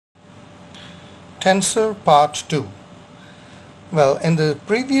Tensor Part 2. Well, in the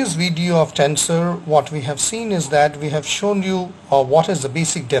previous video of tensor, what we have seen is that we have shown you what is the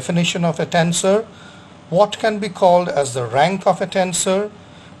basic definition of a tensor, what can be called as the rank of a tensor.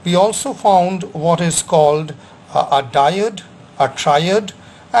 We also found what is called a dyad, a triad,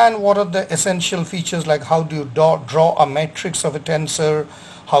 and what are the essential features, like how do you draw a matrix of a tensor,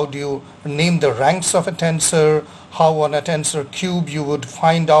 how do you name the ranks of a tensor, how on a tensor cube you would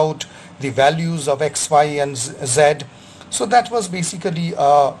find out the values of x, y and z. So that was basically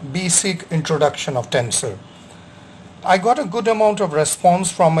a basic introduction of tensor. I got a good amount of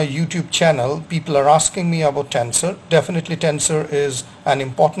response from my YouTube channel. People are asking me about tensor. Definitely tensor is an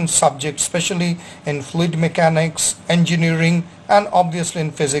important subject, especially in fluid mechanics, engineering, and obviously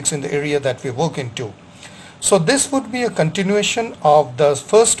in physics, in the area that we work into. So this would be a continuation of the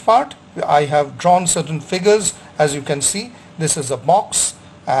first part. I have drawn certain figures. As you can see, this is a box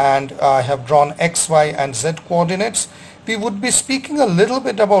and I have drawn x, y and z coordinates. We would be speaking a little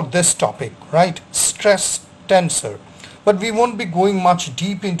bit about this topic, right? Stress tensor. But we won't be going much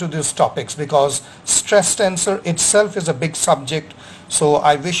deep into these topics because stress tensor itself is a big subject. So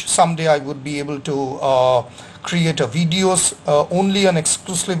I wish someday I would be able to create a videos only and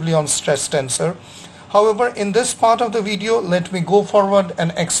exclusively on stress tensor. However, in this part of the video, let me go forward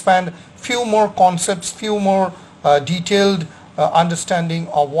and expand few more concepts, few more detailed understanding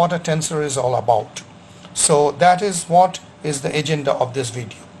of what a tensor is all about. So that is what is the agenda of this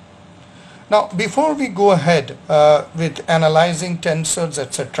video. Now, before we go ahead with analyzing tensors,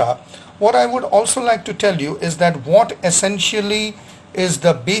 etc., what I would also like to tell you is that what essentially is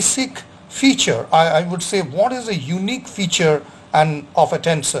the basic feature, I would say what is a unique feature of a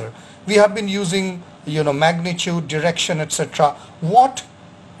tensor. We have been using, magnitude, direction, etc. What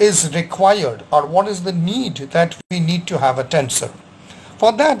is required or what is the need that we need to have a tensor?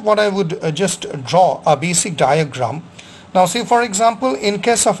 For that, what I would just draw a basic diagram. Now, say for example, in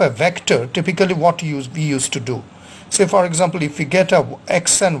case of a vector, typically what we used to do. Say for example, if we get a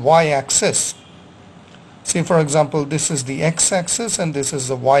x and y axis, say for example, this is the x axis and this is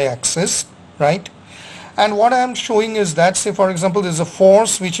the y axis, right? And what I am showing is that, say for example, there is a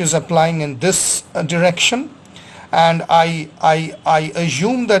force which is applying in this direction, and I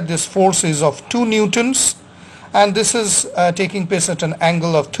assume that this force is of 2 newtons, and this is taking place at an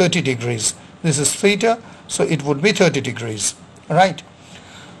angle of 30 degrees. This is theta, so it would be 30 degrees, right?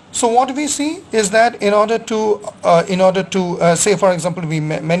 So what we see is that in order to say for example, we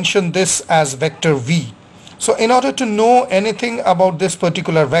mention this as vector v. So in order to know anything about this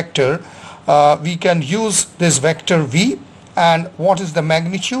particular vector, we can use this vector v, and what is the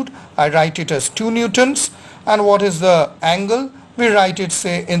magnitude? I write it as 2 newtons, and what is the angle? We write it,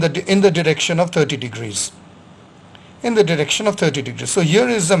 say, in the direction of 30 degrees. In the direction of 30 degrees. So here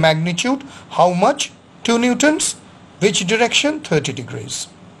is the magnitude. How much? 2 newtons. Which direction? 30 degrees.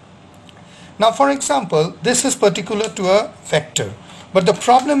 Now, for example, this is particular to a vector. But the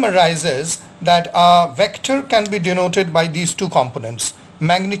problem arises that a vector can be denoted by these two components.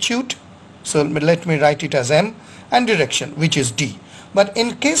 Magnitude, so let me write it as m, and direction, which is d. But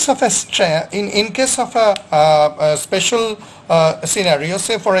in case of a special scenario,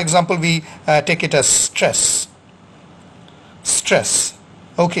 say for example, we take it as stress.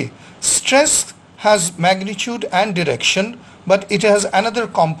 Okay, stress has magnitude and direction, but it has another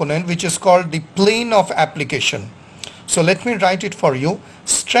component which is called the plane of application. So let me write it for you.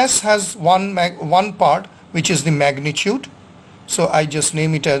 Stress has one part which is the magnitude. So I just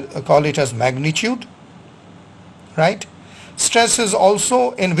call it as magnitude, right? Stress is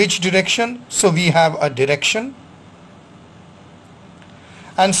also in which direction? So we have a direction.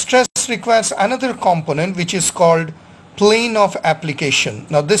 And stress requires another component which is called plane of application.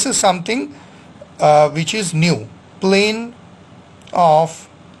 Now this is something which is new. Plane of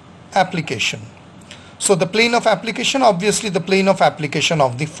application. So the plane of application, obviously the plane of application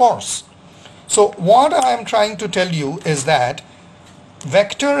of the force. So what I am trying to tell you is that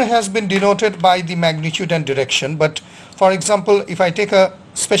vector has been denoted by the magnitude and direction, but for example, if I take a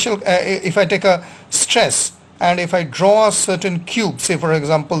stress and if I draw a certain cube, say for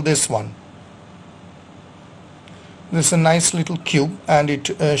example this one, this is a nice little cube and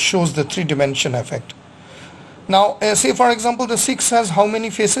it shows the 3-dimension effect. Now say for example the 6 has how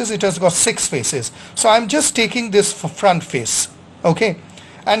many faces? It has got 6 faces. So I'm just taking this front face, okay,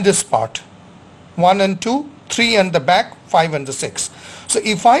 and this part 1 and 2, 3 and the back, 5 and the 6. So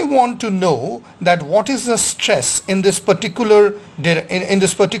if I want to know that what is the stress in this particular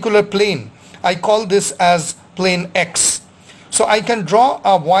plane, I call this as plane X. So I can draw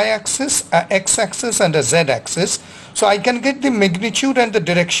a y-axis, a x-axis and a z-axis. So I can get the magnitude and the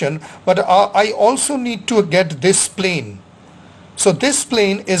direction, but I also need to get this plane. So this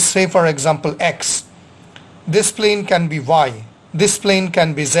plane is, say for example, x. This plane can be y. This plane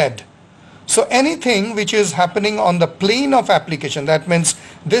can be z. So anything which is happening on the plane of application, that means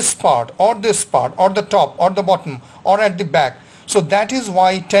this part or the top or the bottom or at the back. So that is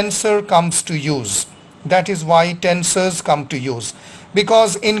why tensor comes to use. That is why tensors come to use.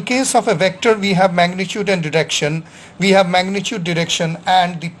 Because in case of a vector, we have magnitude and direction. We have magnitude, direction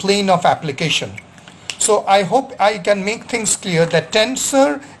and the plane of application. So I hope I can make things clear that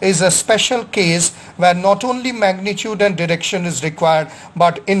tensor is a special case where not only magnitude and direction is required,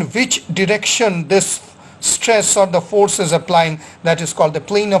 but in which direction this stress or the force is applying, that is called the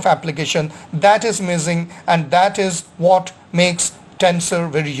plane of application, that is missing, and that is what makes tensor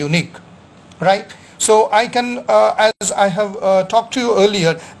very unique, right? So I can, as I have talked to you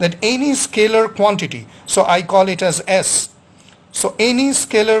earlier, that any scalar quantity, so I call it as S. So any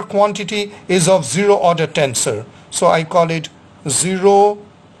scalar quantity is of zero order tensor. So I call it zero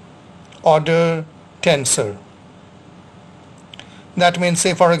order tensor. That means,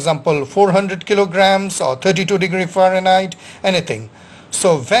 say for example, 400 kilograms or 32 degree Fahrenheit, anything.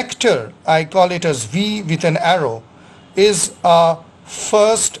 So vector, I call it as V with an arrow, is a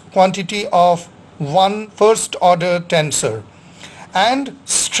first quantity of one first order tensor. And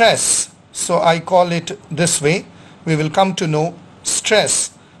stress, so I call it this way, we will come to know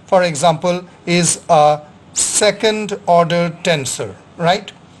stress, for example, is a second order tensor,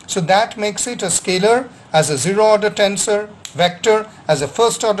 right? So that makes it a scalar as a zero order tensor, vector as a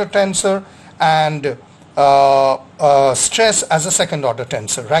first order tensor, and stress as a second order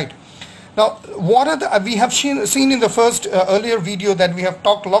tensor, right? Now, what are the, we have seen in the first earlier video that we have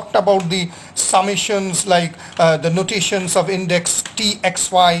talked a lot about the summations, like the notations of index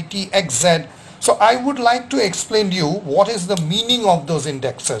txy, txz. So I would like to explain to you what is the meaning of those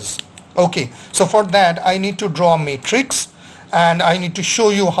indexes. Okay, so for that I need to draw a matrix and I need to show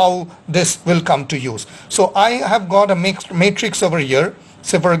you how this will come to use. So I have got a matrix over here.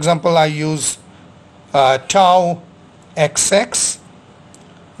 So for example, I use tau xx,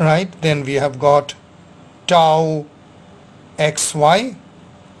 right? Then we have got tau xy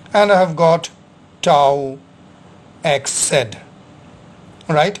and I have got tau xz,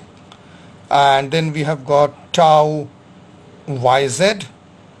 right? And then we have got tau yz,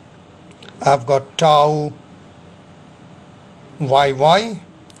 I've got tau yy,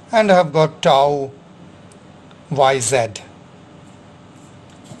 and I've got tau yz.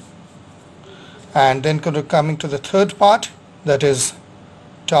 And then coming to the third part, that is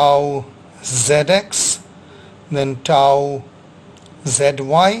tau zx, then tau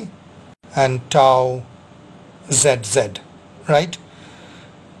zy, and tau zz, right?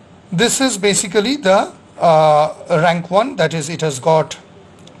 This is basically the rank 1, that is it has got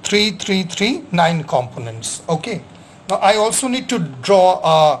 9 components. Okay, now I also need to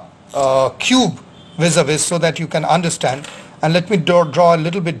draw a cube vis-a-vis so that you can understand, and let me draw a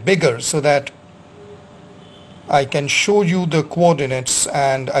little bit bigger so that I can show you the coordinates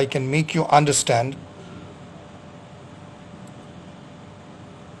and I can make you understand.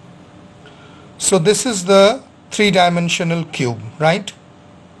 So this is the 3-dimensional cube, right?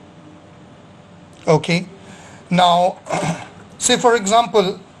 Okay, now say for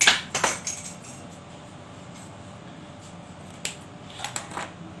example,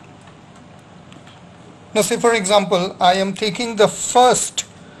 I am taking the first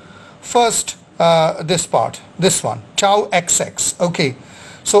this part, this one, tau xx. Okay,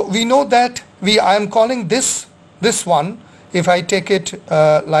 so we know that I am calling this one, if I take it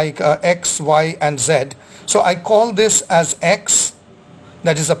like x, y and z, so I call this as x.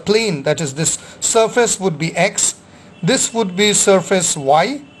 That is a plane, that is this surface would be x, this would be surface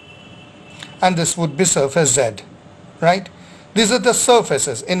y, and this would be surface z, right? These are the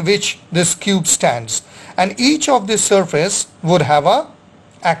surfaces in which this cube stands, and each of this surface would have a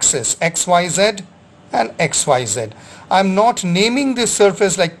axis xyz and xyz. I'm not naming this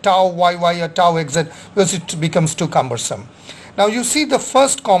surface like tau yy or tau xz because it becomes too cumbersome. Now you see the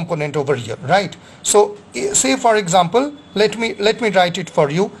first component over here, right? So say for example, let me write it for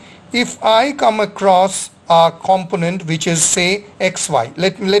you. If I come across a component which is say xy,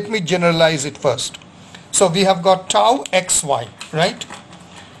 let me generalize it first. So we have got tau xy, right?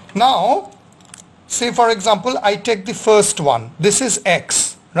 Now say for example, I take the first one. This is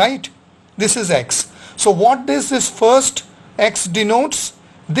x, right? This is x. So what does this first x denotes?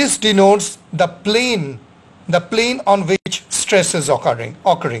 This denotes the plane on which stress is occurring.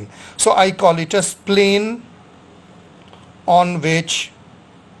 So I call it as plane on which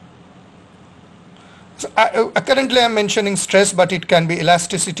Currently I'm mentioning stress, but it can be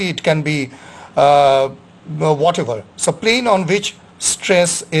elasticity, it can be whatever. So plane on which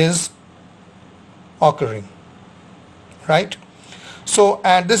stress is occurring, right? So,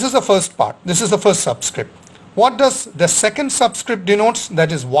 and this is the first part, this is the first subscript. What does the second subscript denotes?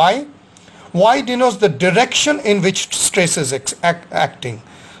 That is y. Y denotes the direction in which stress is acting.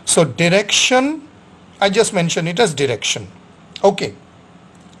 So direction, I just mentioned it as direction. Okay.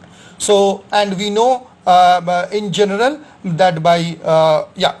 So, and we know in general that by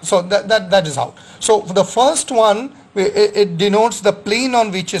so that is how. So the first one, it denotes the plane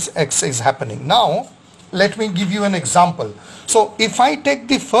on which is x is happening. Now let me give you an example. So if I take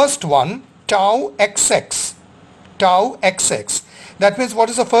the first one, tau xx, that means what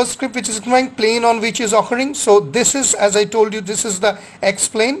is the first script which is going plane on which is occurring? So this is, as I told you, this is the x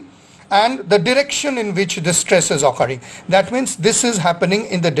plane and the direction in which the stress is occurring. That means this is happening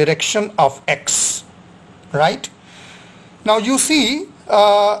in the direction of x, right? Now you see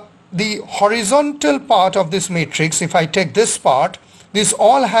the horizontal part of this matrix, if I take this part, this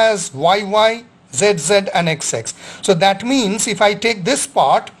all has yy, zz and xx. So that means if I take this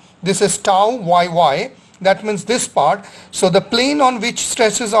part, this is tau yy, that means this part. So the plane on which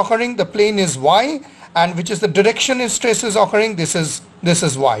stress is occurring, the plane is y, and which is the direction in stress is occurring, this is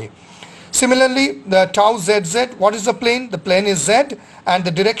y. Similarly, the tau zz, what is the plane? The plane is z, and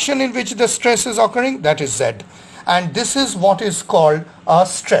the direction in which the stress is occurring, that is z. And this is what is called a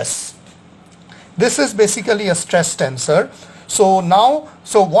stress. This is basically a stress tensor. So now,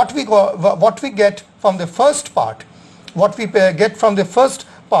 so what we get from the first part, that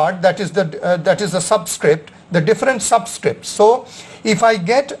is the subscript, the different subscripts. So if I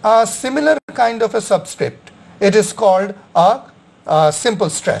get a similar kind of a subscript, it is called a simple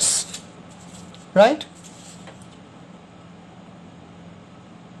stress, right?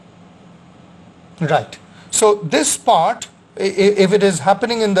 Right. So this part, if it is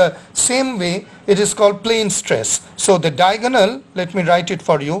happening in the same way, it is called plane stress. So the diagonal, let me write it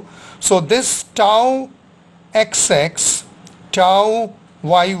for you. So this tau xx, tau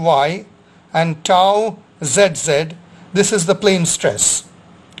yy and tau zz, this is the plane stress,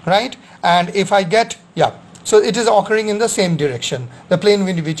 right? And if I get, so it is occurring in the same direction, the plane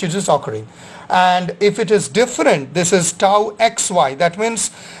in which it is occurring. And if it is different, this is tau xy, that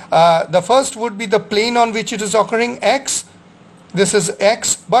means the first would be the plane on which it is occurring, x, this is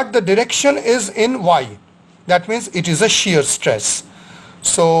x, but the direction is in y, that means it is a shear stress.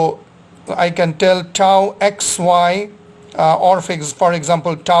 So I can tell tau xy or for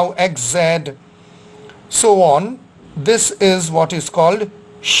example tau xz, so on. This is what is called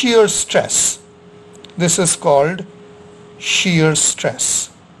shear stress. This is called shear stress.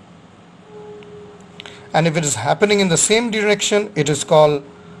 And if it is happening in the same direction, it is called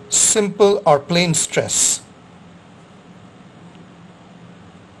simple or plane stress.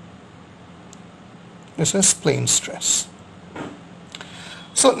 This is plane stress.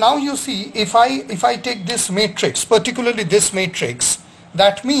 So now you see, if I take this matrix, particularly this matrix,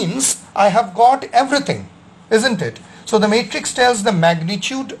 that means I have got everything, isn't it? So the matrix tells the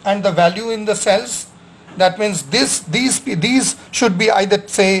magnitude and the value in the cells. That means these should be either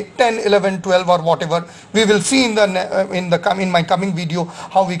say 10, 11, 12 or whatever. We will see in my coming video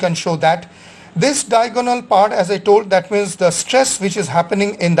how we can show that. This diagonal part, as I told, that means the stress which is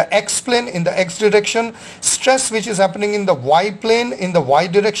happening in the x plane in the x direction, stress which is happening in the y plane in the y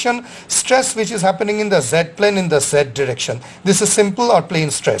direction, stress which is happening in the z plane in the z direction. This is simple or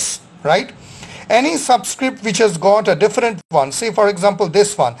plane stress, right? Any subscript which has got a different one, say for example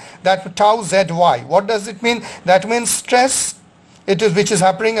this one, that tau zy, what does it mean? That means stress, it is which is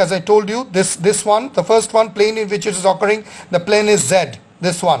happening, as I told you, this one, the first one, plane in which it is occurring, the plane is z,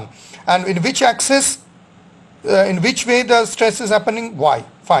 this one. And in which axis, in which way the stress is happening? Y.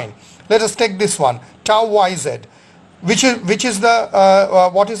 Fine. Let us take this one, tau yz, which is the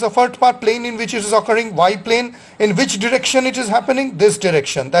what is the first part? Plane in which it is occurring, y plane. In which direction it is happening? This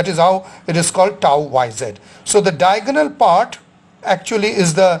direction. That is how it is called tau yz. So the diagonal part actually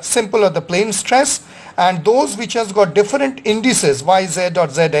is the simple or the plane stress, and those which has got different indices, yz or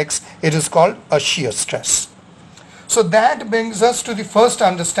zx, it is called a shear stress. So that brings us to the first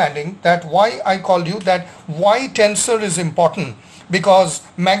understanding, that why I called you that why tensor is important, because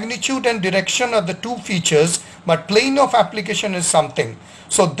magnitude and direction are the two features, but plane of application is something.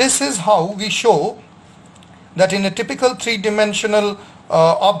 So this is how we show that in a typical three-dimensional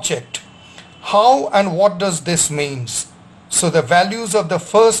object, how and what does this means. So the values of the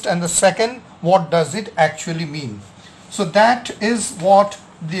first and the second, what does it actually mean? So that is what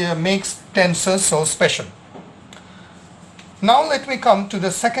makes tensors so special. Now let me come to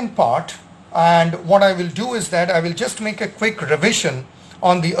the second part, And what I will do is that I will just make a quick revision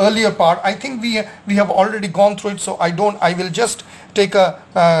on the earlier part. I think we have already gone through it, so I will just take a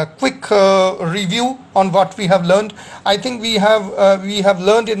quick review on what we have learned. I think we have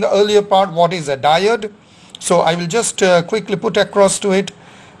learned in the earlier part what is a diode. So I will just quickly put across to it.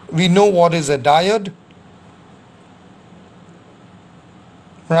 We know what is a diode,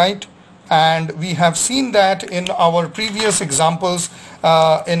 right? And we have seen that in our previous examples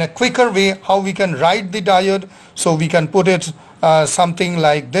in a quicker way how we can write the diode. So we can put it something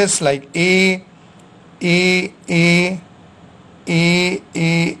like this, like A, and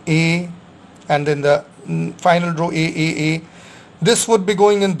then the final row A. This would be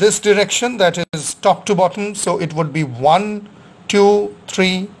going in this direction, that is top to bottom. So it would be 1, 2,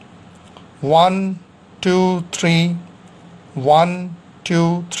 3, 1, 2, 3, 1,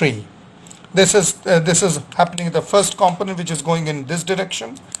 2, 3. This is happening in the first component, which is going in this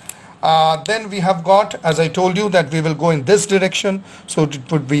direction. Then we have got, as I told you, that we will go in this direction. So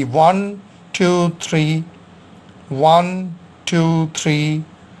it would be 1, 2, 3, 1, 2, 3,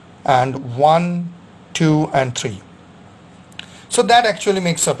 and 1, 2, and 3. So that actually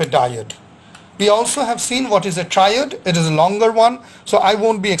makes up a diode. We also have seen what is a triad. It is a longer one, so I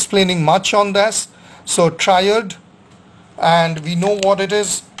won't be explaining much on this. So triad, and we know what it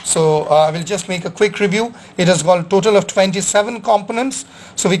is. So I will just make a quick review. It has got a total of 27 components.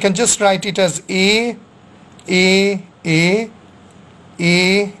 So we can just write it as A. I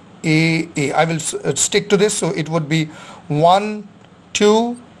will stick to this. So it would be 1,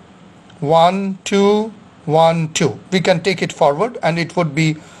 2, 1, 2, 1, 2. We can take it forward and it would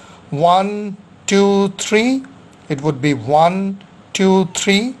be 1, 2, 3. It would be 1, 2,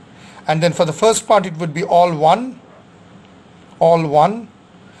 3. And then for the first part it would be all 1.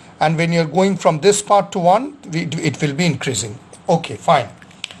 And when you're going from this part to 1, it will be increasing. Okay, fine.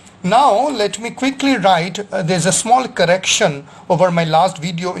 Now let me quickly write, there's a small correction over my last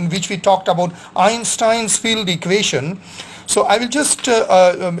video in which we talked about Einstein's field equation. So I will just,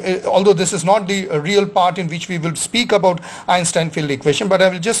 although this is not the real part in which we will speak about Einstein field equation, but I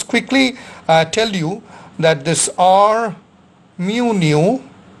will just quickly tell you that this R mu nu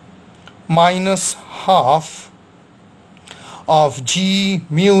minus half of G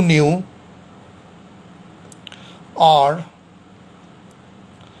mu nu R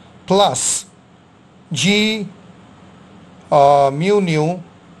plus G mu nu,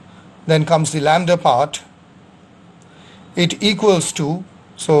 then comes the lambda part, it equals to,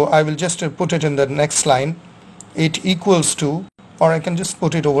 so I will just put it in the next line, it equals to, or I can just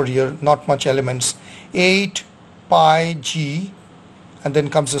put it over here, not much elements, 8 pi G, and then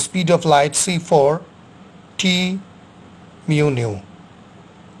comes the speed of light C4 T mu nu,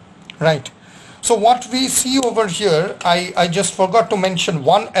 right? So what we see over here, I just forgot to mention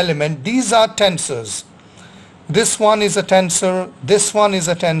one element. These are tensors. This one is a tensor, this one is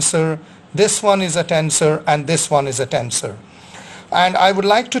a tensor, this one is a tensor, and this one is a tensor. And I would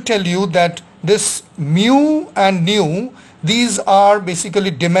like to tell you that this mu and nu, these are basically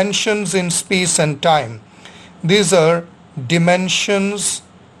dimensions in space and time. These are dimensions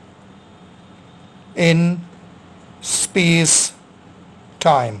in space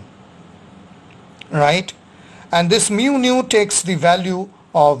time, right? And this mu nu takes the value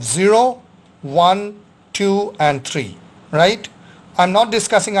of 0, 1, 2, and 3, right? I'm not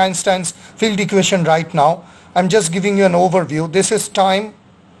discussing Einstein's field equation right now. I'm just giving you an overview. This is time,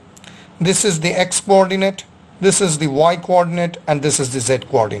 this is the x coordinate, this is the y coordinate, and this is the z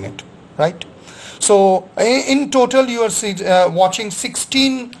coordinate, right? So in total you are watching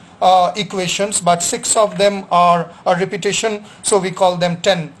 16 equations, but 6 of them are a repetition, so we call them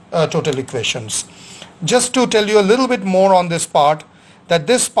 10 total equations. Just to tell you a little bit more on this part, that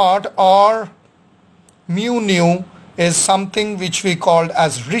this part R mu nu is something which we called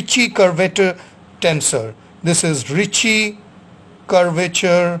as Ricci curvature tensor. This is Ricci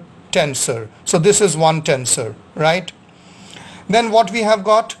curvature tensor. So this is one tensor, right? Then what we have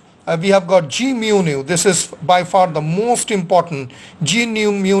got G mu nu. This is by far the most important. G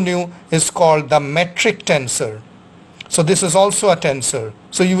mu nu is called the metric tensor. So this is also a tensor.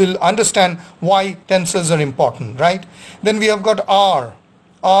 So you will understand why tensors are important, right? Then we have got R.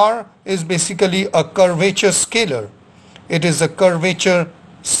 R is basically a curvature scalar. It is a curvature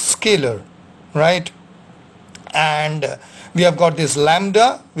scalar, right? And we have got this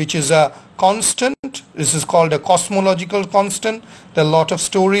lambda, which is a constant. This is called a cosmological constant. There are a lot of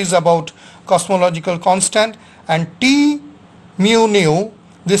stories about cosmological constant. And T mu nu,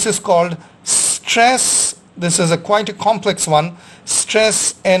 this is called stress. This is quite a complex one.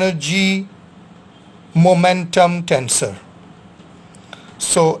 Stress energy momentum tensor.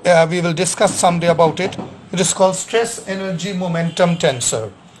 So we will discuss someday about it. It is called stress energy momentum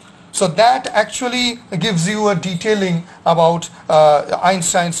tensor. So that actually gives you a detailing about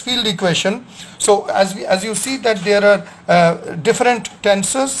Einstein's field equation. So as you see that there are different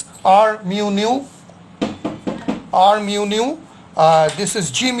tensors, R mu nu, this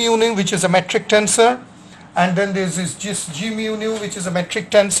is G mu nu, which is a metric tensor, and then there is just G mu nu, which is a metric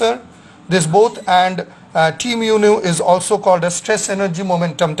tensor. This both, and T mu nu is also called a stress energy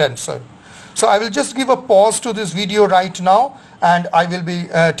momentum tensor. So I will just give a pause to this video right now, and I will be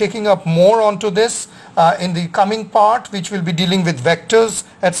taking up more onto this in the coming part, which will be dealing with vectors,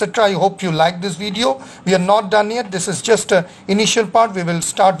 etc. I hope you like this video. We are not done yet. This is just an initial part. We will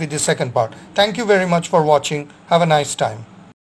start with the second part. Thank you very much for watching. Have a nice time.